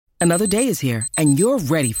Another day is here, and you're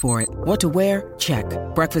ready for it. What to wear? Check.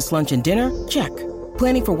 Breakfast, lunch, and dinner? Check.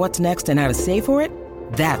 Planning for what's next and how to save for it?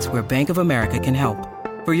 That's where Bank of America can help.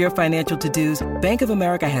 For your financial to-dos, Bank of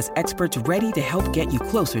America has experts ready to help get you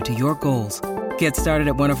closer to your goals. Get started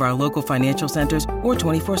at one of our local financial centers or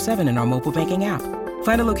 24/7 in our mobile banking app.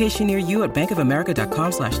 Find a location near you at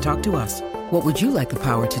bankofamerica.com/talktous. What would you like the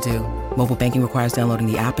power to do? Mobile banking requires downloading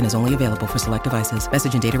the app and is only available for select devices.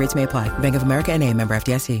 Message and data rates may apply. Bank of America N.A., member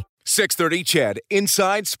FDIC. 630 CHED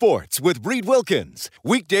Inside Sports with Reed Wilkins.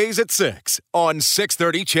 Weekdays at 6 on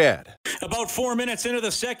 630 CHED. About 4 minutes into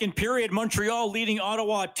the second period, Montreal leading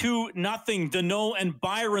Ottawa 2-0. Danault and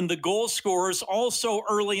Byron, the goal scorers. Also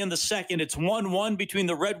early in the second, it's 1-1 between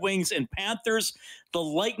the Red Wings and Panthers. The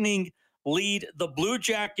Lightning lead the Blue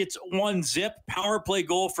Jackets 1-0. Power play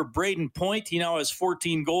goal for Braden Point. He now has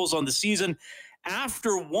 14 goals on the season.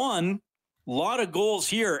 After one, a lot of goals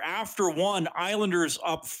here. After one, Islanders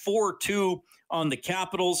up 4-2 on the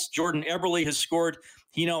Capitals. Jordan Eberle has scored.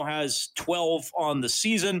 He now has 12 on the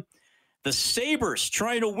season. The Sabres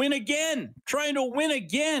trying to win again.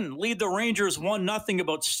 Lead the Rangers 1-0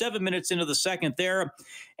 about 7 minutes into the second there.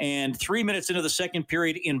 And 3 minutes into the second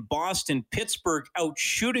period in Boston, Pittsburgh out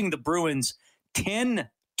shooting the Bruins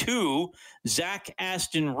 10-2. Zach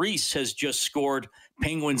Aston Reese has just scored.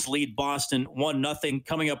 Penguins lead Boston 1-0.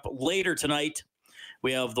 Coming up later tonight,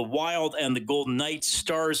 we have the Wild and the Golden Knights.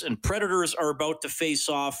 Stars and Predators are about to face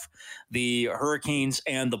off. The Hurricanes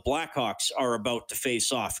and the Blackhawks are about to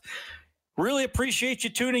face off. Really appreciate you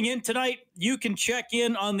tuning in tonight. You can check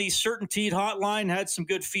in on the Certainteed hotline. Had some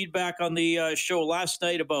good feedback on the show last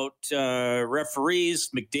night about referees.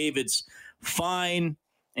 McDavid's fine,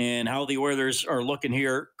 and how the Oilers are looking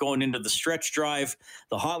here going into the stretch drive.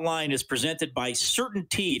 The hotline is presented by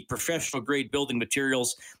Certainteed, professional-grade building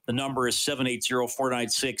materials. The number is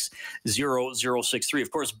 780-496-0063.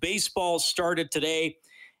 Of course, baseball started today,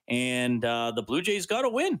 and the Blue Jays got a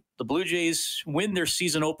win. The Blue Jays win their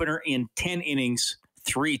season opener in 10 innings,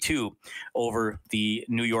 3-2 over the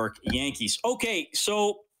New York Yankees. Okay,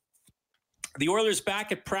 so the Oilers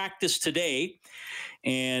back at practice today,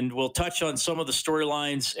 and we'll touch on some of the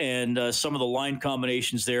storylines and some of the line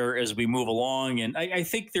combinations there as we move along. And I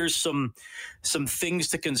think there's some things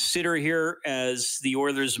to consider here as the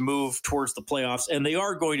Oilers move towards the playoffs, and they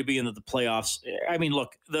are going to be into the playoffs. I mean,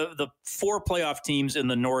 look, the four playoff teams in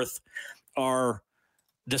the North are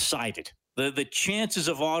decided. The chances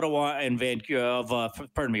of Ottawa and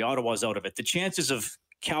Ottawa's out of it. The chances of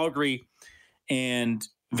Calgary and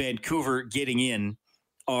Vancouver getting in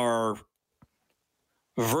are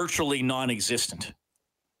virtually non-existent.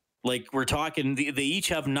 Like, we're talking, they each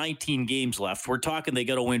have 19 games left. We're talking they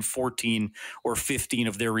got to win 14 or 15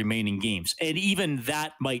 of their remaining games. And even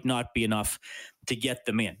that might not be enough to get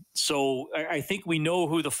them in. So I think we know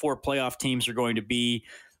who the four playoff teams are going to be.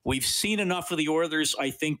 We've seen enough of the Oilers, I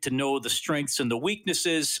think, to know the strengths and the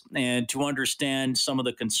weaknesses and to understand some of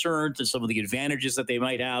the concerns and some of the advantages that they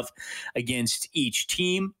might have against each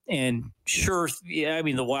team. And sure, yeah, I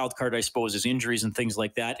mean, the wild card, I suppose, is injuries and things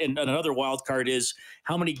like that. And another wild card is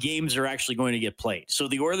how many games are actually going to get played. So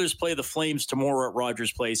the Oilers play the Flames tomorrow at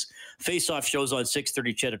Rogers Place. Face-off shows on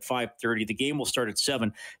 6:30, CHED at 5:30. The game will start at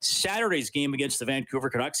 7. Saturday's game against the Vancouver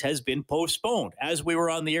Canucks has been postponed. As we were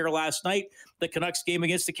on the air last night, the Canucks game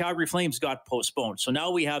against the Calgary Flames got postponed. So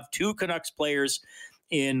now we have two Canucks players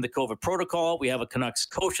in the COVID protocol. We have a Canucks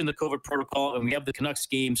coach in the COVID protocol, and we have the Canucks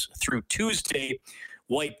games through Tuesday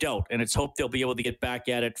wiped out. And it's hoped they'll be able to get back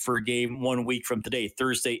at it for a game 1 week from today,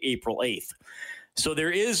 Thursday, April 8th. So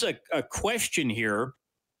there is a question here.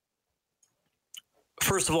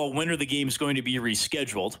 First of all, when are the games going to be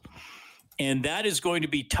rescheduled? And that is going to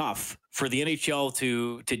be tough for the NHL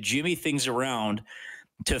to jimmy things around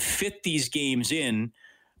to fit these games in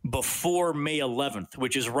before May 11th,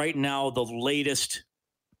 which is right now the latest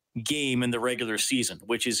game in the regular season,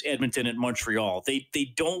 which is Edmonton and Montreal.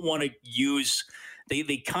 They don't want to use,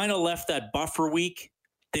 they kind of left that buffer week.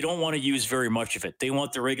 They don't want to use very much of it. They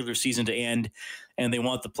want the regular season to end, and they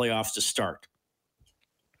want the playoffs to start.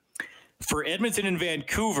 For Edmonton and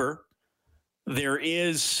Vancouver, there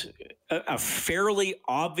is a fairly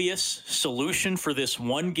obvious solution for this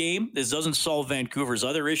one game. This doesn't solve Vancouver's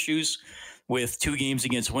other issues with 2 games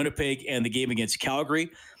against Winnipeg and the game against Calgary.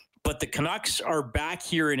 But the Canucks are back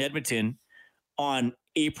here in Edmonton on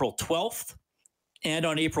April 12th and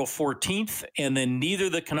on April 14th. And then neither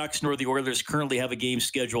the Canucks nor the Oilers currently have a game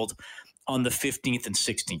scheduled on the 15th and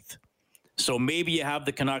 16th. So maybe you have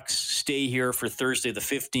the Canucks stay here for Thursday the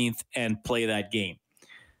 15th and play that game.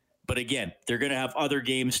 But again, they're going to have other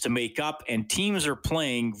games to make up, and teams are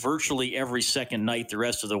playing virtually every second night the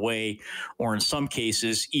rest of the way, or in some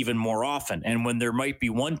cases, even more often. And when there might be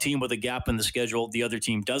one team with a gap in the schedule, the other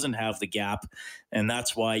team doesn't have the gap, and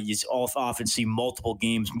that's why you often see multiple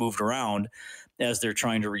games moved around as they're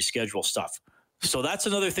trying to reschedule stuff. So that's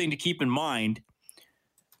another thing to keep in mind.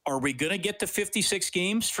 Are we going to get to 56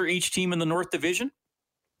 games for each team in the North Division?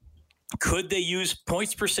 Could they use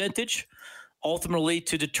points percentage ultimately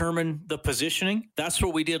to determine the positioning? That's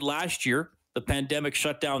what we did last year. The pandemic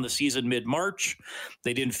shut down the season mid-March.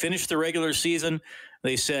 They didn't finish the regular season.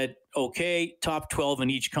 They said, okay, top 12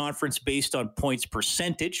 in each conference based on points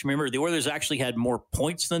percentage. Remember, the Oilers actually had more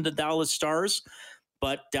points than the Dallas Stars,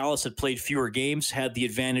 but Dallas had played fewer games, had the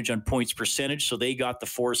advantage on points percentage, so they got the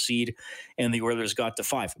 4 seed and the Oilers got the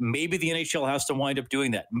 5. Maybe the NHL has to wind up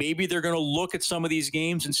doing that. Maybe they're going to look at some of these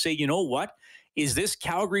games and say, you know what? Is this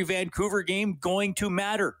Calgary-Vancouver game going to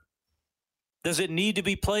matter? Does it need to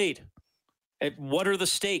be played? What are the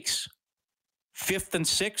stakes? 5th and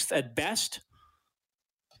 6th at best?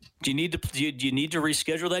 Do you need to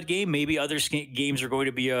reschedule that game? Maybe other games are going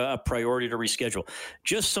to be a priority to reschedule.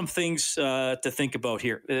 Just some things to think about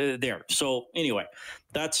here, there. So anyway,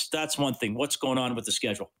 that's one thing. What's going on with the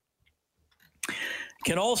schedule?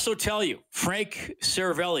 Can also tell you, Frank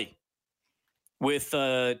Seravalli with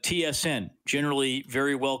TSN, generally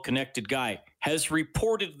very well-connected guy, has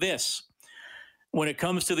reported this. When it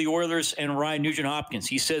comes to the Oilers and Ryan Nugent-Hopkins,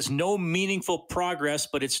 he says no meaningful progress,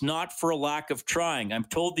 but it's not for a lack of trying. I'm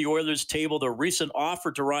told the Oilers tabled a recent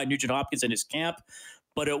offer to Ryan Nugent-Hopkins in his camp,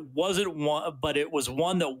 but it was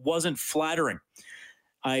one that wasn't flattering.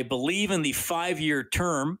 I believe in the 5-year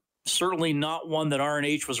term, certainly not one that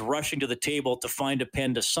RNH was rushing to the table to find a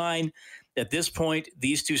pen to sign. At this point,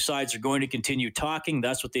 these two sides are going to continue talking.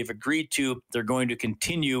 That's what they've agreed to. They're going to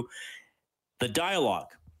continue the dialogue.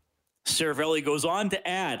 Seravalli goes on to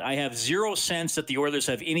add, I have zero sense that the Oilers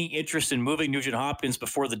have any interest in moving Nugent-Hopkins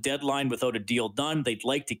before the deadline without a deal done. They'd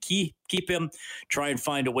like to keep him, try and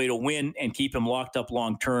find a way to win and keep him locked up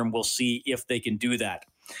long term. We'll see if they can do that.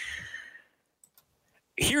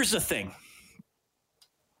 Here's the thing.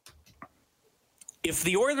 If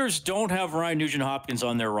the Oilers don't have Ryan Nugent-Hopkins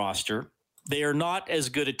on their roster, they are not as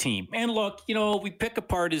good a team. And look, we pick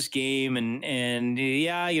apart his game and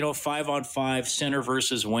 5-on-5, center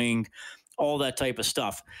versus wing, all that type of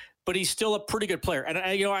stuff. But he's still a pretty good player. And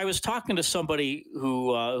I was talking to somebody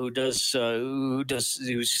who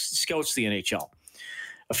scouts the NHL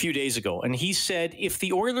a few days ago, and he said if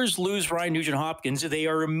the Oilers lose Ryan Nugent-Hopkins, they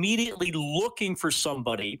are immediately looking for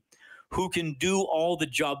somebody who can do all the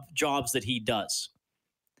jobs that he does.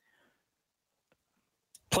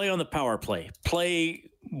 Play on the power play, play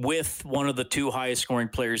with one of the 2 highest scoring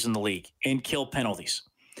players in the league, and kill penalties.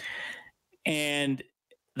 And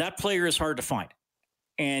that player is hard to find.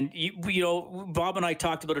 And, Bob and I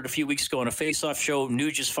talked about it a few weeks ago on a face-off show.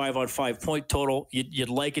 Nuge's 5-on-5 point total. You'd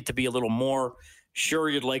like it to be a little more. Sure,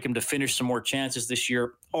 you'd like him to finish some more chances this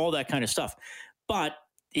year, all that kind of stuff. But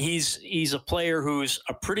he's a player who's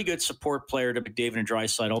a pretty good support player to McDavid and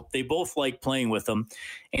Draisaitl. They both like playing with him,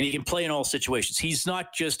 and he can play in all situations. He's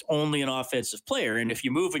not just only an offensive player. And if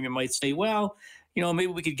you move him, you might say, well, maybe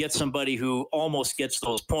we could get somebody who almost gets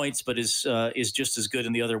those points, but is just as good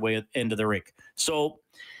in the other way at the end of the rink. So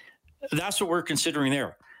that's what we're considering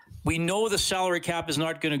there. We know the salary cap is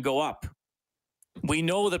not going to go up. We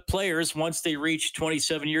know that players, once they reach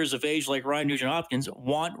 27 years of age, like Ryan Nugent-Hopkins,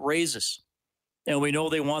 want raises. And we know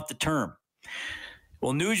they want the term.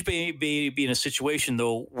 Well, Nuge may be in a situation,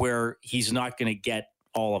 though, where he's not going to get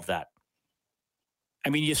all of that. I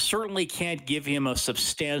mean, you certainly can't give him a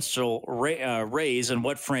substantial raise. And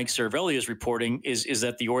what Frank Seravalli is reporting is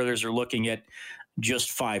that the Oilers are looking at just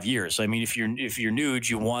 5 years. I mean, if you're Nuge,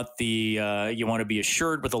 you want to be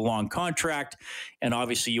assured with a long contract, and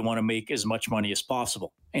obviously you want to make as much money as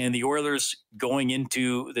possible. And the Oilers going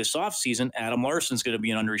into this offseason, Adam Larsson's going to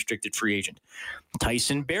be an unrestricted free agent.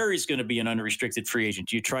 Tyson Barrie's going to be an unrestricted free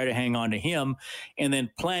agent. You try to hang on to him. And then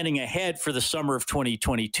planning ahead for the summer of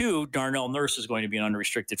 2022, Darnell Nurse is going to be an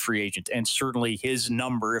unrestricted free agent. And certainly his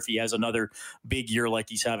number, if he has another big year like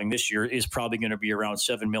he's having this year, is probably going to be around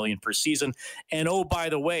 $7 million per season. And oh, by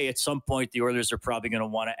the way, at some point, the Oilers are probably going to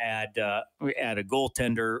want to add a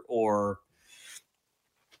goaltender, or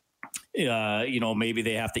maybe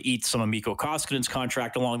they have to eat some of Mikko Koskinen's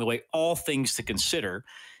contract along the way. All things to consider.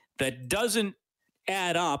 That doesn't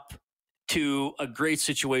add up to a great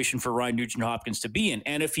situation for Ryan Nugent-Hopkins to be in.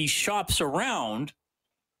 And if he shops around,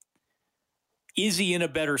 is he in a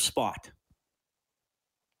better spot?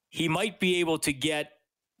 He might be able to get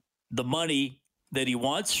the money that he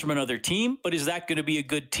wants from another team, but is that going to be a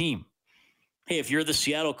good team? Hey, if you're the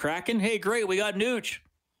Seattle Kraken, hey, great, we got Nuge.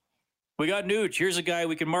 Here's a guy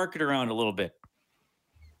we can market around a little bit.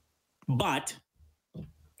 But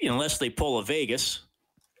unless they pull a Vegas,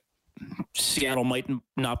 Seattle might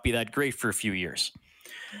not be that great for a few years.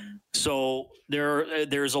 So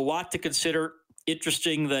there's a lot to consider.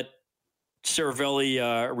 Interesting that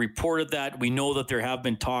Saravelli reported that. We know that there have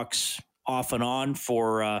been talks off and on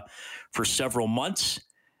for several months.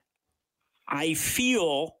 I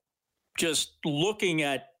feel, just looking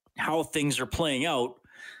at how things are playing out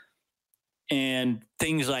and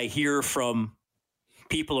things I hear from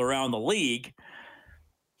people around the league,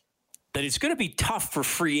 that it's going to be tough for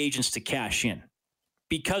free agents to cash in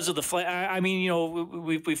because of the I mean,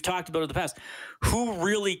 we've talked about it in the past. Who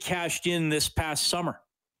really cashed in this past summer?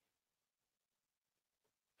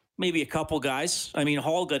 Maybe a couple guys. I mean,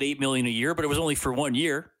 Hall got $8 million a year, but it was only for 1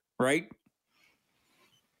 year, right?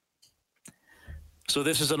 So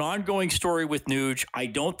this is an ongoing story with Nuge. I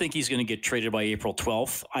don't think he's going to get traded by April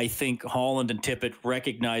 12th. I think Holland and Tippett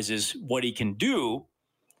recognizes what he can do.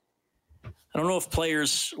 I don't know if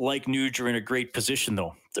players like Nuge are in a great position,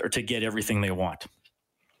 though, to get everything they want.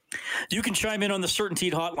 You can chime in on the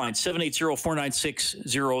Certainteed hotline,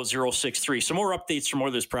 780-496-0063. Some more updates from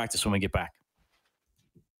Oilers practice when we get back.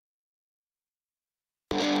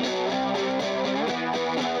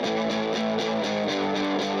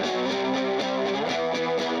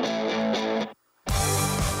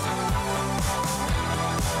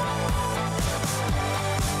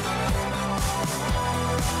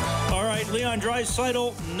 Leon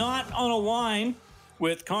Draisaitl not on a line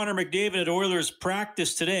with Connor McDavid at Oilers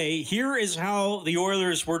practice today. Here is how the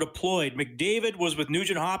Oilers were deployed. McDavid was with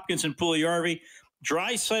Nugent Hopkins and Puljujarvi,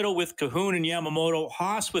 Draisaitl with Cahoon and Yamamoto,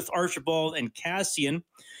 Haas with Archibald and Kassian,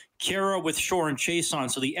 Kara with Shore and Chason.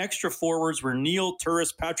 So the extra forwards were Neal,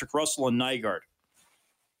 Turris, Patrick Russell, and Nygaard.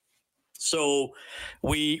 So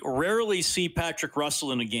we rarely see Patrick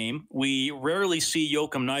Russell in a game. We rarely see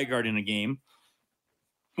Joakim Nygaard in a game.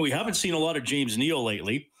 We haven't seen a lot of James Neal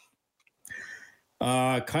lately.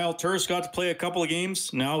 Kyle Turris got to play a couple of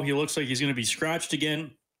games. Now he looks like he's going to be scratched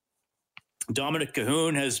again. Dominic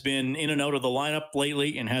Cahoon has been in and out of the lineup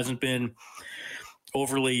lately and hasn't been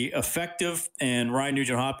overly effective. And Ryan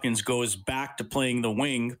Nugent-Hopkins goes back to playing the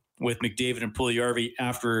wing with McDavid and Puljujarvi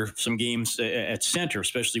after some games at center,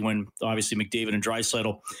 especially when obviously McDavid and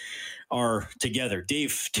Draisaitl are together.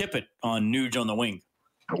 Dave Tippett on Nuge on the wing.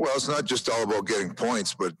 Well, it's not just all about getting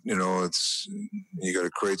points, but you got to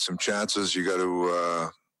create some chances. You got to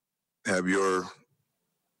have your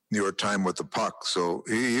time with the puck. So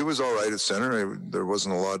he was all right at center. There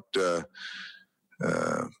wasn't a lot. It's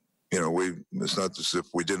not as if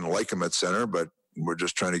we didn't like him at center, but we're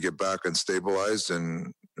just trying to get back and stabilized.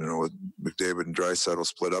 And with McDavid and Draisaitl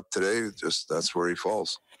split up today, that's where he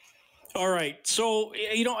falls. All right. So,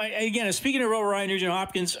 again, speaking of Ryan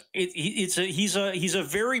Nugent-Hopkins, he's a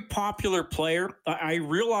very popular player. I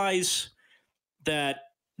realize that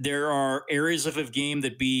there are areas of his game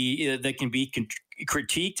that can be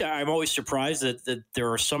critiqued. I'm always surprised that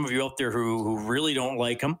there are some of you out there who really don't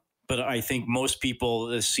like him, but I think most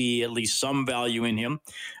people see at least some value in him.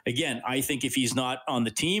 Again, I think if he's not on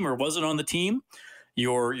the team or wasn't on the team,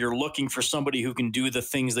 you're looking for somebody who can do the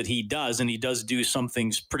things that he does, and he does do some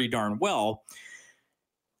things pretty darn well.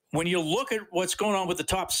 When you look at what's going on with the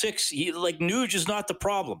top six, Nuge is not the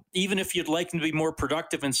problem, even if you'd like him to be more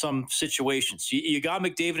productive in some situations. You got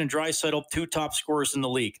McDavid and Draisaitl, two top scorers in the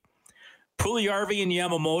league. Puljujarvi and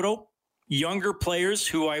Yamamoto, younger players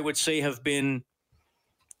who I would say have been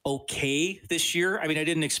okay this year. I mean, I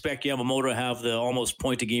didn't expect Yamamoto to have the almost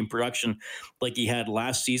point-a-game production like he had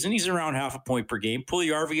last season. He's around half a point per game.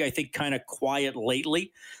 Puljujarvi, I think, kind of quiet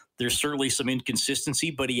lately. There's certainly some inconsistency,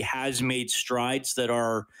 but he has made strides that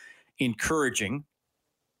are encouraging.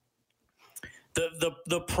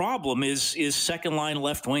 The problem is second-line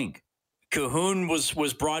left wing. Cahoon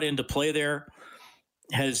was brought into play there.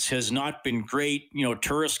 Has not been great.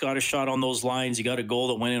 Turris got a shot on those lines. He got a goal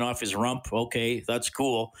that went in off his rump. Okay, that's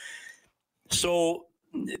cool. So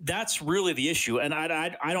that's really the issue. And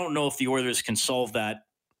I don't know if the Oilers can solve that.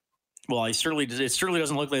 Well, it certainly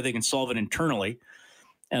doesn't look like they can solve it internally.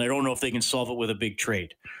 And I don't know if they can solve it with a big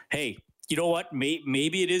trade. Hey, you know what?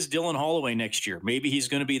 Maybe it is Dylan Holloway next year. Maybe he's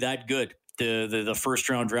going to be that good. The first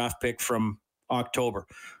round draft pick from October.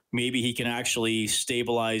 Maybe he can actually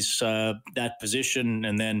stabilize that position,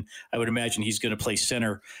 and then I would imagine he's going to play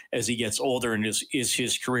center as he gets older and is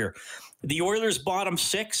his career. The Oilers' bottom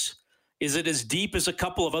six, is it as deep as a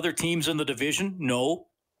couple of other teams in the division? No.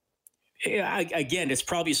 Again, it's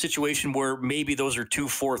probably a situation where maybe those are two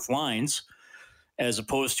fourth lines as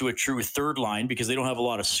opposed to a true third line because they don't have a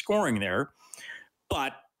lot of scoring there.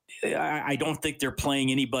 But I don't think they're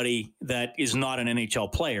playing anybody that is not an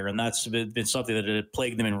NHL player, and that's been something that had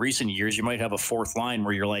plagued them in recent years. You might have a fourth line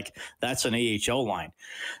where you're like, that's an AHL line.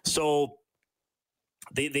 So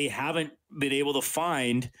they haven't been able to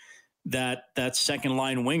find that second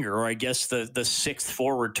line winger, or I guess the sixth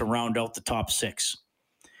forward to round out the top six.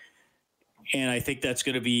 And I think that's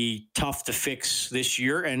going to be tough to fix this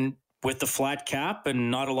year. And with the flat cap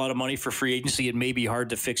and not a lot of money for free agency, it may be hard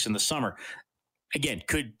to fix in the summer. Again,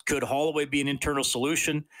 could Holloway be an internal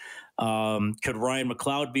solution? Could Ryan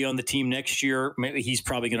McLeod be on the team next year? Maybe he's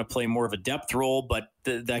probably going to play more of a depth role, but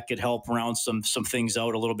that could help round some things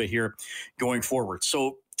out a little bit here going forward.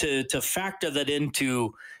 So to factor that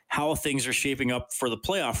into how things are shaping up for the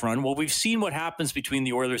playoff run, well, we've seen what happens between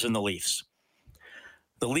the Oilers and the Leafs.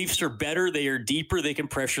 The Leafs are better. They are deeper. They can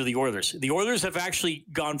pressure the Oilers. The Oilers have actually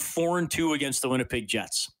gone 4-2 against the Winnipeg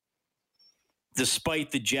Jets,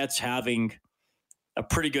 despite the Jets having a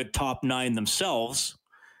pretty good top nine themselves.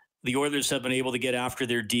 The Oilers have been able to get after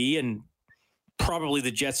their D, and probably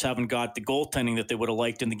the Jets haven't got the goaltending that they would have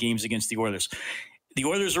liked in the games against the Oilers. The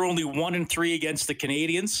Oilers are only 1-3 against the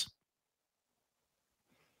Canadiens.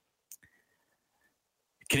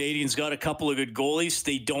 Canadians got a couple of good goalies.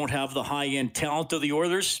 They don't have the high-end talent of the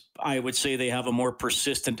Oilers. I would say they have a more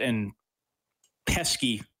persistent and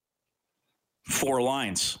pesky four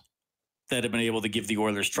lines that have been able to give the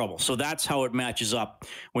Oilers trouble. So that's how it matches up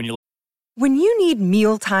When you need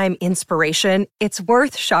mealtime inspiration, it's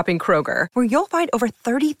worth shopping Kroger, where you'll find over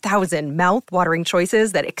 30,000 mouth-watering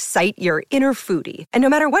choices that excite your inner foodie. And no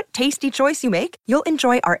matter what tasty choice you make, you'll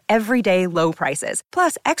enjoy our everyday low prices,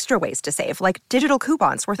 plus extra ways to save, like digital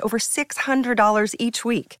coupons worth over $600 each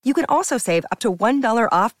week. You can also save up to $1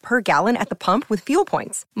 off per gallon at the pump with fuel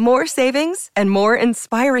points. More savings and more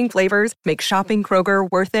inspiring flavors make shopping Kroger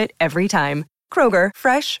worth it every time. Kroger,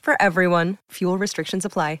 fresh for everyone. Fuel restrictions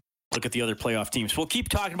apply. Look at the other playoff teams. We'll keep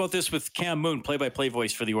talking about this with Cam Moon, play-by-play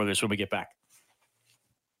voice for the Oilers, when we get back.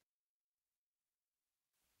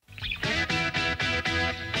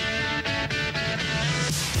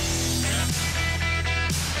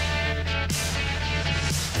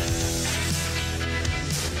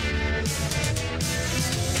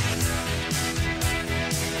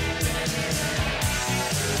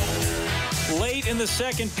 Late in the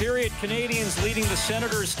second period, Canadians leading the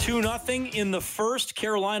Senators 2-0 in the first.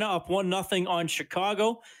 Carolina up 1-0 on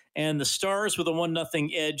Chicago, and the Stars with a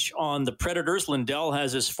 1-0 edge on the Predators. Lindell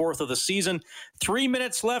has his fourth of the season. 3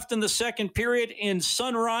 minutes left in the second period in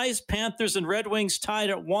Sunrise. Panthers and Red Wings tied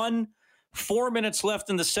at 1. 4 minutes left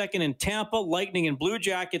in the second in Tampa. Lightning and Blue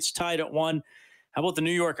Jackets tied at 1. How about the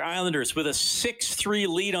New York Islanders with a 6-3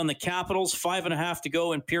 lead on the Capitals? 5.5 to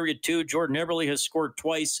go in period 2. Jordan Eberle has scored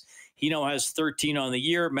twice. He now has 13 on the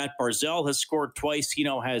year. Matt Barzal has scored twice. He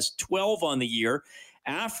now has 12 on the year.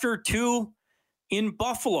 After 2 in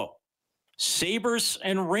Buffalo, Sabres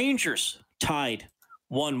and Rangers tied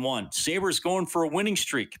 1-1. Sabres going for a winning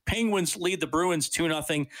streak. Penguins lead the Bruins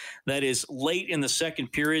 2-0. That is late in the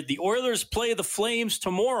second period. The Oilers play the Flames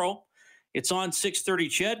tomorrow. It's on 6:30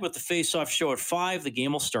 CHED with the face-off show at 5. The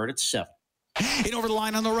game will start at 7. In over the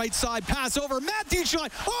line on the right side, pass over, Matthews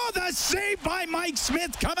shot. Oh, the save by Mike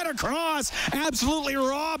Smith coming across. Absolutely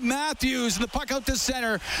robbed Matthews. And the puck out to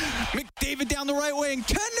center. McDavid down the right wing.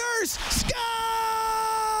 Nurse scores!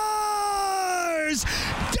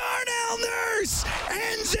 Darnell Nurse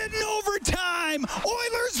ends it in overtime.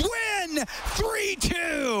 Oilers win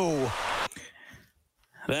 3-2.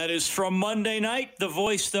 That is from Monday night, the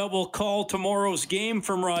voice that will call tomorrow's game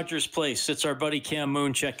from Rogers Place. It's our buddy Cam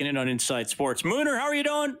Moon checking in on Inside Sports. Mooner, how are you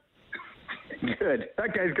doing? Good.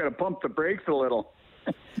 That guy's got to pump the brakes a little.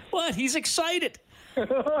 What? He's excited.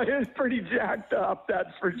 He's pretty jacked up,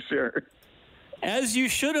 that's for sure. As you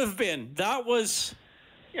should have been. That was,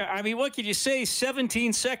 I mean, what could you say?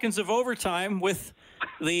 17 seconds of overtime with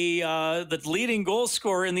the leading goal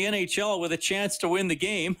scorer in the NHL with a chance to win the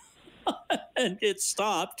game. And it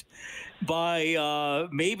stopped by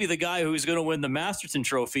maybe the guy who's going to win the Masterton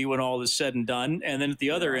Trophy when all is said and done. And then at the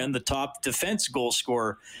other end, the top defense goal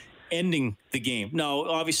scorer ending the game. Now,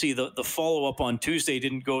 obviously, the follow-up on Tuesday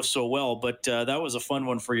didn't go so well, but that was a fun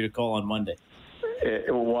one for you to call on Monday.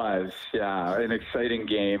 It was, yeah, an exciting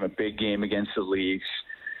game, a big game against the Leafs.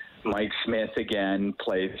 Mike Smith, again,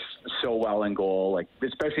 plays so well in goal, like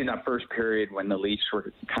especially in that first period when the Leafs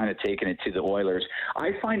were kind of taking it to the Oilers.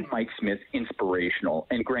 I find Mike Smith inspirational.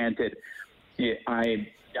 And granted, yeah, I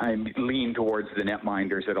lean towards the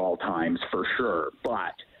netminders at all times for sure.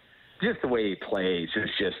 But just the way he plays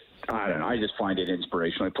is just, I don't know, I just find it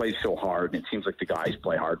inspirational. He plays so hard, and it seems like the guys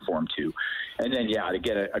play hard for him too. And then, yeah, to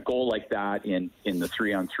get a goal like that in the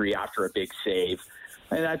 3-on-3 after a big save,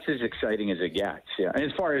 And that's as exciting as it gets. Yeah. And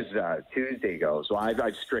as far as Tuesday goes, well,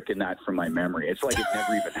 I've stricken that from my memory. It's like it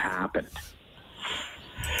never even happened.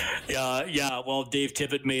 Yeah. Well, Dave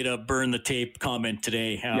Tippett made a burn the tape comment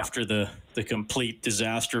today after the complete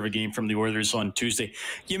disaster of a game from the Oilers on Tuesday.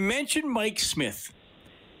 You mentioned Mike Smith,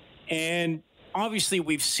 and obviously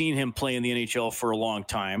we've seen him play in the NHL for a long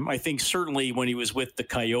time. I think certainly when he was with the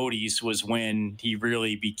Coyotes was when he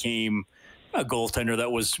really became a goaltender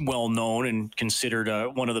that was well known and considered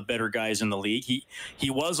one of the better guys in the league. He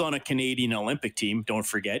was on a Canadian Olympic team, don't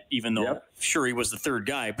forget, even though sure he was the third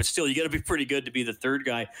guy, but still you got to be pretty good to be the third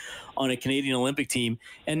guy on a Canadian Olympic team.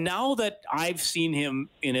 And now that I've seen him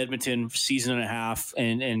in Edmonton season and a half,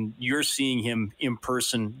 and you're seeing him in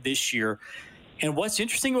person this year. And what's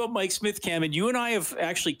interesting about Mike Smith, Cam, and you and I have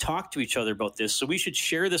actually talked to each other about this, so we should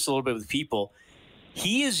share this a little bit with people.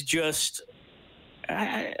 He is just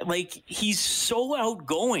he's so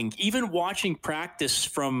outgoing, even watching practice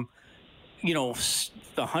from,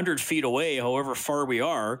 100 feet away, however far we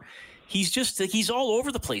are. He's all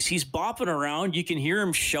over the place. He's bopping around. You can hear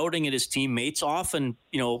him shouting at his teammates, often,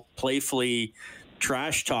 playfully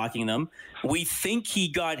trash talking them. We think he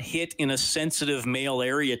got hit in a sensitive male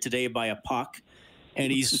area today by a puck, and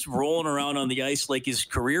he's rolling around on the ice like his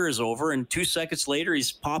career is over. And 2 seconds later, he's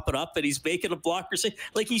popping up and he's making a blocker save.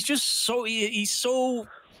 Like he's so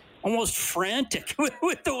almost frantic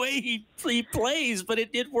with the way he plays, but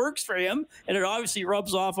it works for him, and it obviously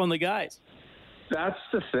rubs off on the guys. That's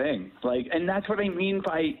the thing. And that's what I mean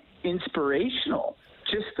by inspirational.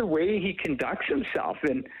 Just the way he conducts himself.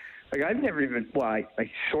 And I've never even, I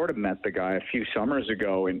sort of met the guy a few summers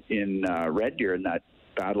ago in Red Deer in that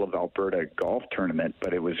Battle of Alberta golf tournament,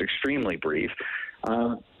 but it was extremely brief.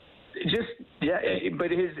 But his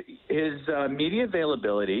media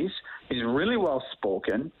availabilities, he's really well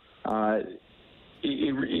spoken.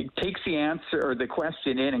 He takes the answer or the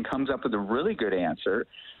question in and comes up with a really good answer.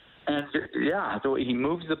 And so he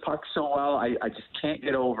moves the puck so well. I just can't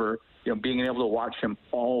get over being able to watch him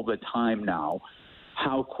all the time now.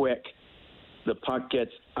 How quick the puck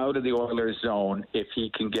gets out of the Oilers zone if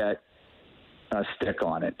he can get a stick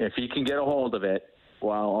on it. If he can get a hold of it,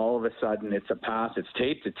 well, all of a sudden it's a pass, it's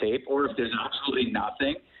tape to tape, or if there's absolutely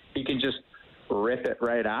nothing, he can just rip it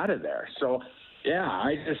right out of there. So,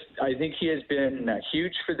 I think he has been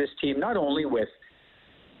huge for this team, not only with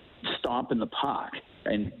stopping the puck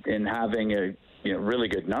and having really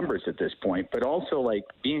good numbers at this point, but also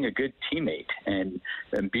being a good teammate and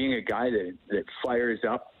being a guy that fires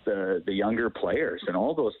up the younger players and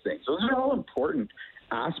all those things. Those are all important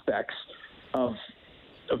aspects of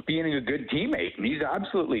being a good teammate, and he's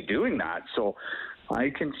absolutely doing that. So I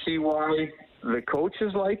can see why the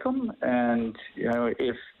coaches like him, and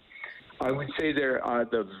if I would say there are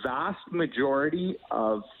the vast majority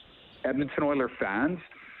of Edmonton Oilers fans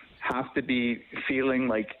have to be feeling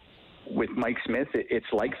like with Mike Smith, it's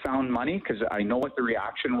like found money, because I know what the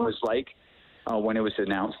reaction was like when it was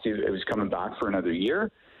announced it was coming back for another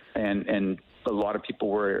year, and a lot of people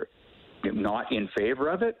were not in favor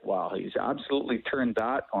of it. Well, he's absolutely turned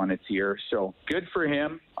that on its ear. So good for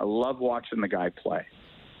him. I love watching the guy play.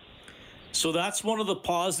 So that's one of the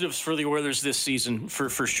positives for the Oilers this season, for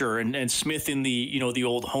sure. And Smith in the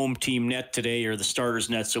old home team net today, or the starters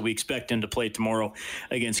net, so we expect him to play tomorrow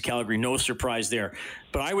against Calgary. No surprise there.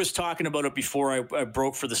 But I was talking about it before I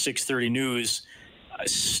broke for the 6:30 news.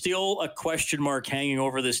 Still a question mark hanging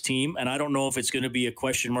over this team, and I don't know if it's going to be a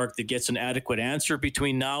question mark that gets an adequate answer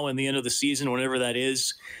between now and the end of the season, whenever that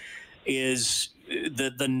is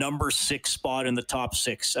the number 6 spot in the top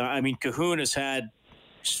 6. Kahun has had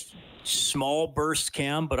small bursts,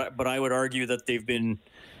 Cam, but I would argue that they've been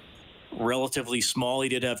relatively small. He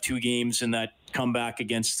did have 2 games in that comeback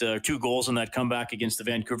against 2 goals in that comeback against the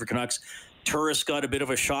Vancouver Canucks. Turris got a bit of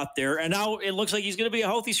a shot there, and now it looks like he's going to be a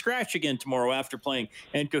healthy scratch again tomorrow after playing.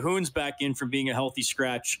 And Kahun's back in from being a healthy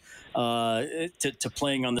scratch to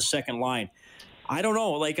playing on the second line. I don't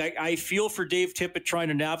know. I feel for Dave Tippett trying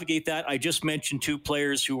to navigate that. I just mentioned 2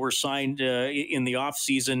 players who were signed in the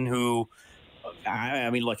offseason who,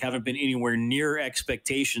 haven't been anywhere near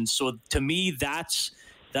expectations. So to me, that's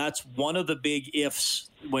one of the big ifs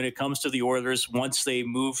when it comes to the Oilers. Once they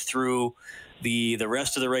move through the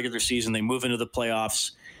rest of the regular season, they move into the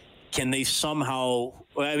playoffs. Can they somehow?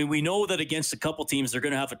 We know that against a couple teams, they're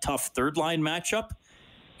going to have a tough third line matchup.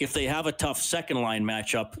 If they have a tough second line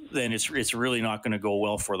matchup, then it's really not going to go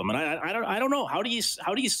well for them. And I don't know. How do you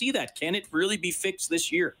see that? Can it really be fixed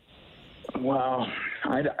this year? Well,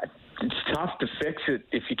 it's tough to fix it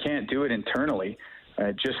if you can't do it internally.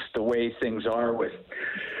 Just the way things are with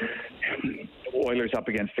Oilers up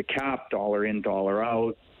against the cap, dollar in, dollar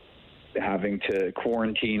out. having to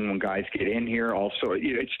quarantine when guys get in here. Also,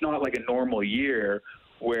 it's not like a normal year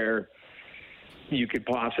where you could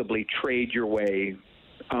possibly trade your way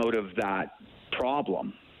out of that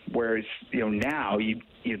problem. Whereas, now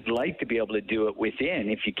you'd like to be able to do it within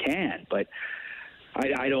if you can, but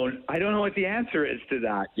I don't know what the answer is to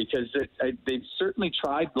that, because they've certainly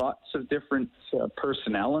tried lots of different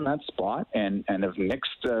personnel in that spot and have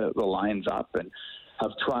mixed the lines up and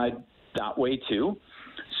have tried that way too.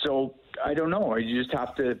 So I don't know. You just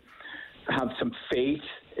have to have some faith.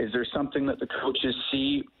 Is there something that the coaches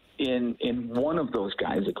see in one of those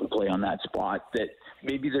guys that can play on that spot, that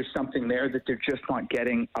maybe there's something there that they're just not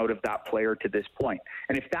getting out of that player to this point?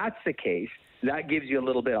 And if that's the case, that gives you a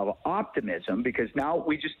little bit of optimism, because now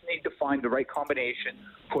we just need to find the right combination,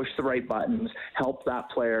 push the right buttons, help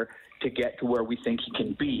that player to get to where we think he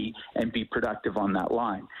can be and be productive on that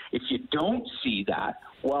line. If you don't see that,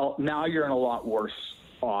 well, now you're in a lot worse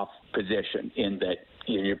off position, in that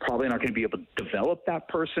you're probably not going to be able to develop that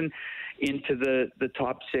person into the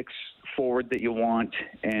top six forward that you want,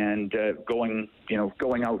 and going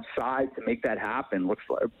outside to make that happen looks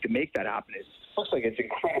like it's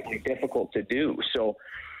incredibly difficult to do. So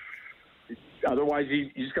otherwise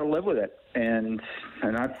you just got to live with it, and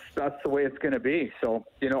that's the way it's going to be. So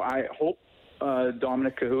I hope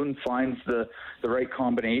Dominic Cahoon finds the right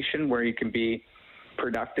combination where he can be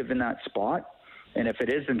productive in that spot, and if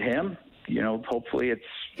it isn't him, hopefully it's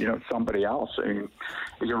somebody else. I mean,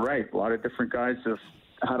 you're right. A lot of different guys have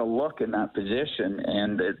had a look in that position,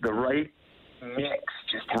 and the right mix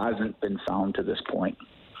just hasn't been found to this point.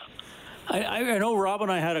 I know Rob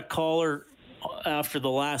and I had a caller after the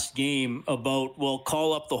last game about,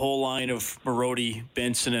 call up the whole line of Marody,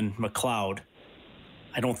 Benson, and McLeod.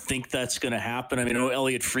 I don't think that's going to happen. I mean, I know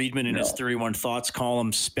Elliot Friedman in his 31 Thoughts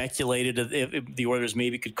column speculated if the Oilers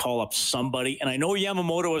maybe could call up somebody. And I know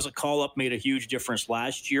Yamamoto as a call-up made a huge difference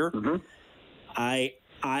last year. Mm-hmm.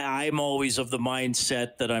 I'm always of the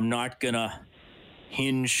mindset that I'm not going to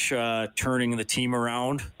hinge turning the team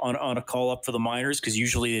around on a call-up for the minors, because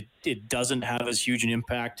usually it doesn't have as huge an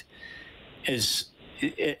impact as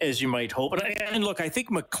you might hope. And look, I think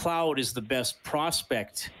McLeod is the best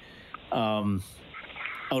prospect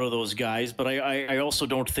out of those guys, but I also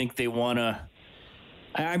don't think they want to.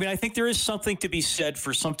 I mean, I think there is something to be said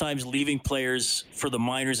for sometimes leaving players for the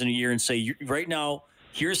minors in a year and say, right now,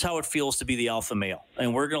 here's how it feels to be the alpha male,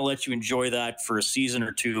 and we're going to let you enjoy that for a season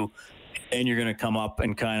or two, and you're going to come up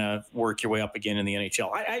and kind of work your way up again in the NHL.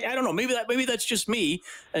 I don't know. Maybe that's just me,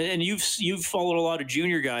 and you've followed a lot of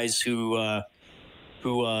junior guys who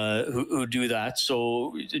do that.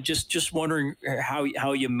 So just wondering how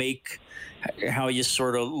you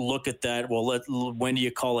sort of look at that. Well, when do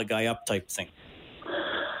you call a guy up type thing?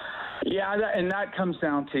 Yeah, that comes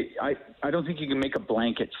down to, I don't think you can make a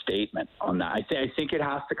blanket statement on that. I think it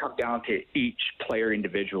has to come down to each player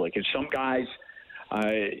individually, because some guys,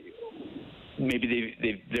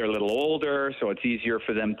 maybe they're a little older, so it's easier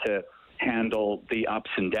for them to handle the ups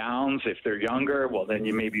and downs. If they're younger, well, then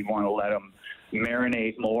you maybe want to let them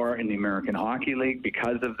marinate more in the American Hockey League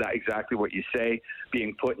because of that, exactly what you say,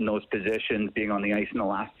 being put in those positions, being on the ice in the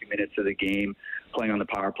last 2 minutes of the game, playing on the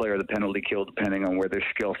power play or the penalty kill, depending on where their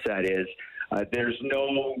skill set is. There's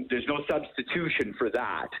no substitution for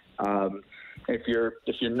that. If you're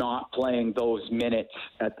not playing those minutes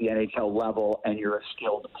at the NHL level and you're a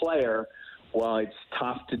skilled player, well, it's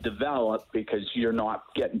tough to develop because you're not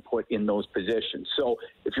getting put in those positions. So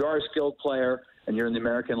if you are a skilled player and you're in the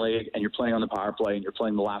American League and you're playing on the power play and you're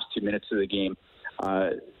playing the last 2 minutes of the game,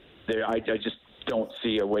 I just don't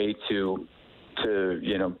see a way to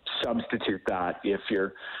substitute that if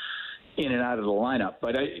you're in and out of the lineup.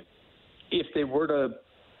 But if they were to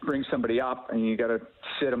bring somebody up and you got to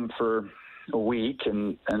sit them for a week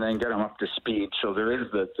and then get them up to speed, so there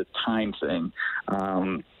is the time thing.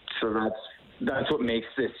 So that's what makes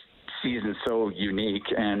this season so unique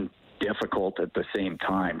and difficult at the same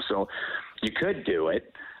time. So you could do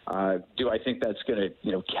it. Do I think that's going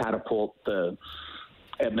to catapult the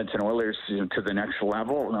Edmonton Oilers to the next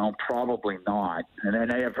level? No, probably not. And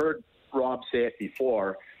then I have heard Rob say it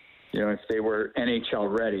before. If they were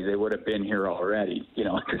NHL ready, they would have been here already, at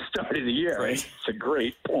the start of the year. Right. It's a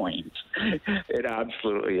great point. It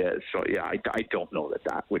absolutely is. So, yeah, I don't know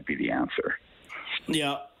that would be the answer.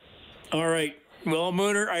 Yeah. All right. Well,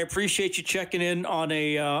 Mooner, I appreciate you checking in on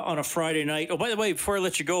a Friday night. Oh, by the way, before I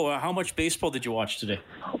let you go, how much baseball did you watch today?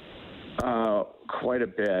 Quite a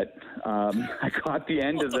bit. I caught the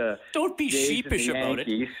end of the. Don't be sheepish about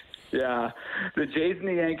it. Yeah, the Jays and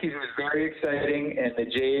the Yankees was very exciting, and the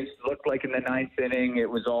Jays looked like in the ninth inning it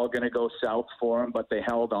was all going to go south for them, but they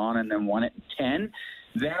held on and then won it in 10.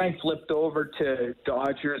 Then I flipped over to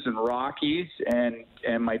Dodgers and Rockies, and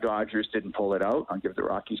my Dodgers didn't pull it out. I'll give the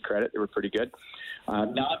Rockies credit. They were pretty good. Now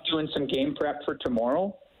I'm doing some game prep for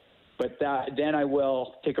tomorrow, but then I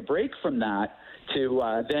will take a break from that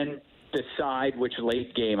to then decide which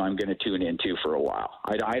late game I'm going to tune into for a while.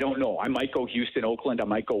 I don't know. I might go Houston, Oakland. I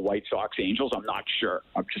might go White Sox, Angels. I'm not sure.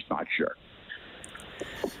 I'm just not sure.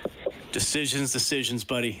 Decisions,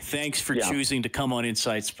 buddy. Thanks for choosing to come on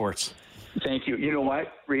Inside Sports. Thank you. You know what,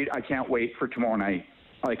 Reed? I can't wait for tomorrow night.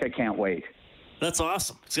 I can't wait. That's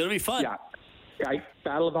awesome. It's going to be fun. Yeah.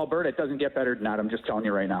 Battle of Alberta, it doesn't get better than that. I'm just telling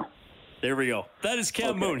you right now. There we go. That is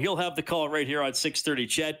Cam Moon. He'll have the call right here on 6:30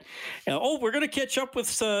 Chet. We're going to catch up with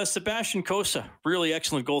Sebastian Cossa. Really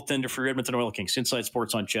excellent goaltender for Edmonton Oil Kings. Inside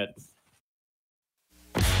Sports on Chet.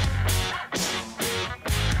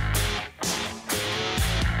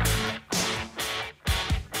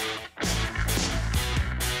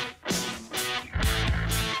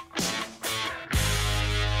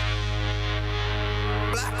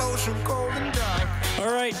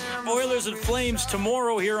 All right, Oilers and Flames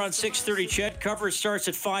tomorrow here on 6:30 Chet. Coverage starts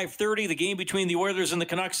at 5:30. The game between the Oilers and the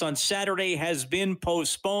Canucks on Saturday has been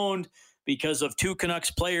postponed because of 2 Canucks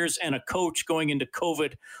players and a coach going into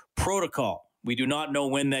COVID protocol. We do not know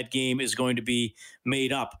when that game is going to be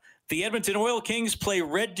made up. The Edmonton Oil Kings play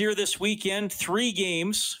Red Deer this weekend. 3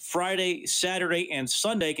 games, Friday, Saturday, and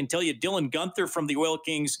Sunday. I can tell you Dylan Guenther from the Oil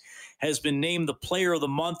Kings has been named the player of the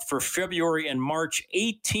month for February and March.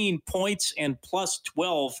 18 points and plus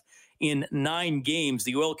 12 in 9 games.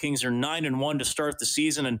 The Oil Kings are 9-1 to start the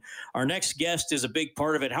season, and our next guest is a big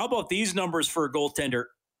part of it. How about these numbers for a goaltender?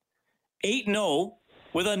 8-0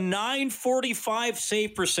 with a .945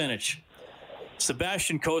 save percentage.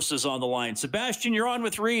 Sebastian Cossa is on the line. Sebastian, you're on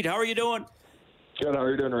with Reed. How are you doing? Good. How are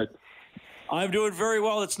you doing, Reed? I'm doing very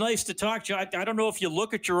well. It's nice to talk to you. I don't know if you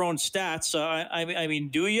look at your own stats. I mean,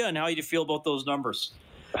 do you? And how do you feel about those numbers?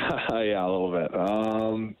 Yeah, a little bit.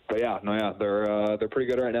 But yeah, they're pretty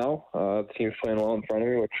good right now. The team's playing well in front of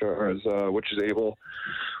me, which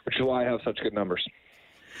is why I have such good numbers.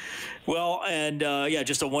 Well, and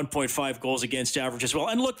just a 1.5 goals against average as well.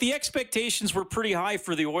 And look, the expectations were pretty high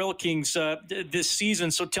for the Oil Kings this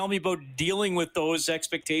season. So tell me about dealing with those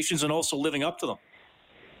expectations and also living up to them.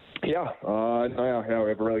 Yeah, we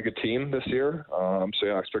have a really good team this year.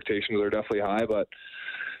 Expectations are definitely high, but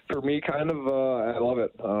for me, I love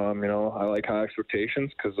it. I like high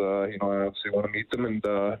expectations because, I obviously want to meet them and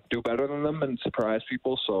do better than them and surprise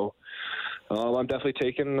people. So I'm definitely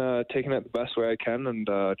taking it the best way I can and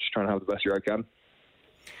just trying to have the best year I can.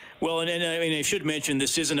 Well, and I mean, I should mention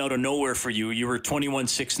this isn't out of nowhere for you. You were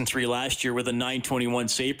 21-6-3 last year with a .921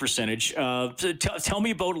 save percentage. Tell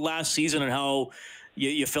me about last season and how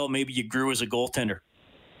you felt maybe you grew as a goaltender.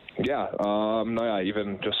 Yeah,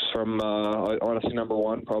 even just from honestly, number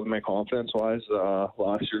one, probably my confidence-wise.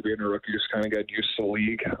 Last year being a rookie, just kind of got used to the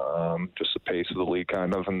league, just the pace of the league,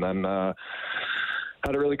 kind of, and then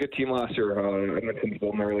had a really good team last year. Edmonton's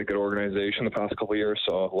building a really good organization the past couple of years,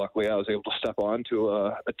 so luckily I was able to step on to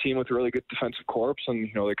a team with a really good defensive corps, and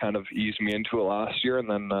they kind of eased me into it last year, and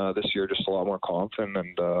then this year just a lot more confident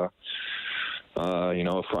and.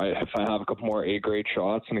 If I have a couple more A-grade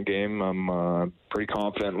shots in a game, I'm pretty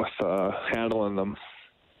confident with handling them.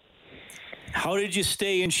 How did you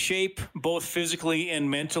stay in shape, both physically and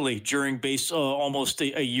mentally, during almost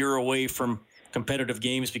a year away from competitive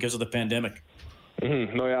games because of the pandemic?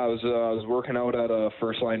 Mm-hmm. I was working out at a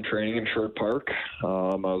first-line training in Sherwood Park.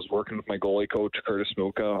 I was working with my goalie coach, Curtis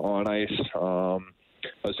Muka, on ice.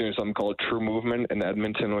 I was doing something called True Movement in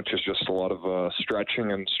Edmonton, which is just a lot of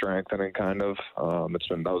stretching and strengthening, kind of.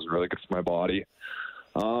 That was really good for my body.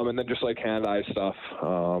 And then just like hand-eye stuff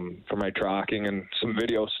for my tracking and some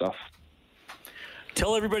video stuff.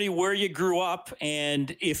 Tell everybody where you grew up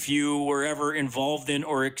and if you were ever involved in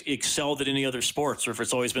or excelled at any other sports, or if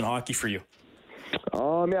it's always been hockey for you. I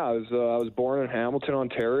was born in Hamilton,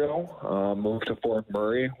 Ontario. Moved to Fort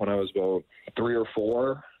McMurray when I was about 3 or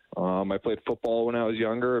 4. I played football when I was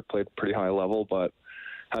younger. I played pretty high level, but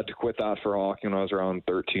had to quit that for hockey when I was around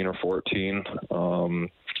 13 or 14.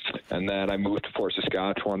 And then I moved to Fort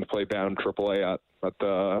Saskatchewan to play Bantam AAA at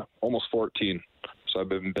almost 14. So I've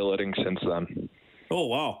been billeting since then. Oh,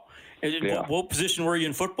 wow. Yeah. What position were you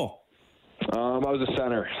in football? I was a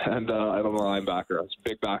center, and I'm a linebacker. I was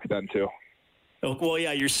big back then, too. Oh, well,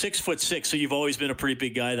 yeah, you're 6'6", so you've always been a pretty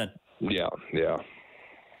big guy then. Yeah.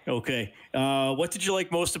 Okay. What did you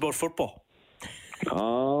like most about football?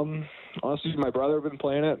 Honestly, my brother had been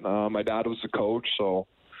playing it. My dad was the coach, so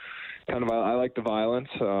I like the violence.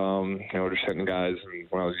 Just hitting guys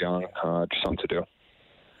when I was young, just something to do.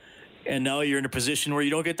 And now you're in a position where you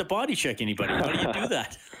don't get to body check anybody. How do you do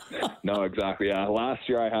that? No, exactly. Yeah, last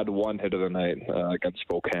year I had one hit of the night against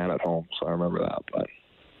Spokane at home, so I remember that. But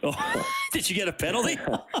did you get a penalty?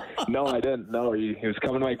 No, I didn't. No, he was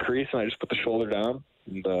coming to my crease, and I just put the shoulder down.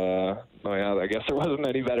 And I guess there wasn't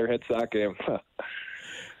any better hits that game.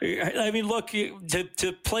 I mean, look,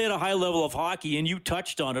 to play at a high level of hockey, and you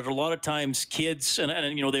touched on it, a lot of times kids, and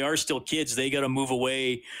they are still kids, they got to move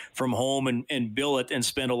away from home and billet and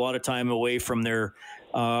spend a lot of time away from their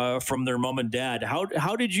mom and dad.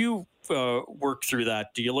 How did you work through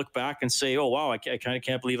that? Do you look back and say, oh, wow, I kind of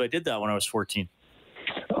can't believe I did that when I was 14?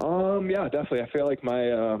 Yeah, definitely. I feel like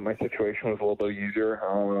my situation was a little bit easier.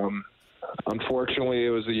 Unfortunately, it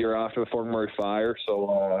was a year after the Fort McMurray fire,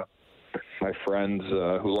 so my friends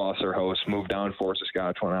who lost their house moved down to Fort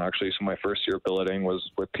Saskatchewan, actually. So my first year billeting was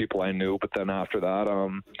with people I knew. But then after that, I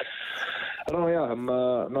don't know. Yeah, I'm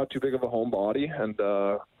not too big of a homebody, and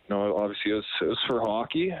obviously it was for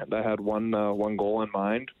hockey. And I had one goal in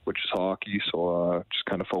mind, which is hockey. So just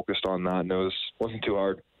kind of focused on that, and it wasn't too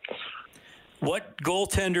hard. What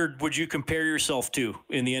goaltender would you compare yourself to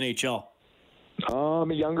in the NHL? A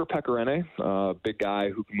younger Pecorine, big guy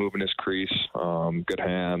who can move in his crease, good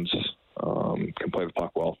hands, can play the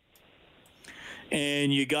puck well.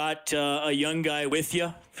 And you got a young guy with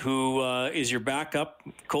you who is your backup,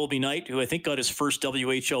 Colby Knight, who I think got his first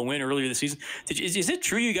WHL win earlier this season. Is it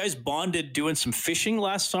true you guys bonded doing some fishing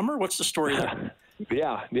last summer? What's the story there?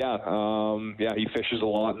 Yeah. He fishes a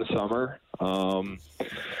lot in the summer.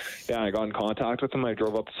 I got in contact with him. I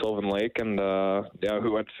drove up to Sylvan Lake, and we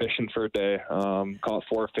went fishing for a day. Caught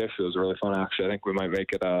 4 fish. It was really fun, actually. I think we might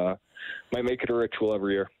make it a ritual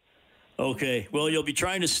every year. Okay. Well, you'll be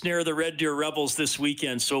trying to snare the Red Deer Rebels this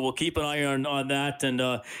weekend, so we'll keep an eye on that.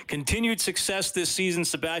 And continued success this season,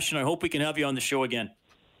 Sebastian. I hope we can have you on the show again.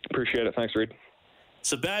 Appreciate it. Thanks, Reed.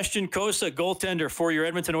 Sebastian Cossa, goaltender for your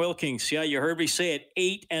Edmonton Oil Kings. Yeah, you heard me say it,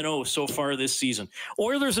 8-0 so far this season.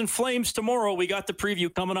 Oilers and Flames tomorrow. We got the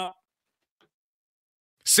preview coming up.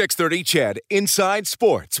 6:30 CHED Inside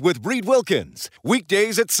Sports with Reed Wilkins.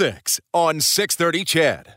 Weekdays at 6 on 6:30 CHED.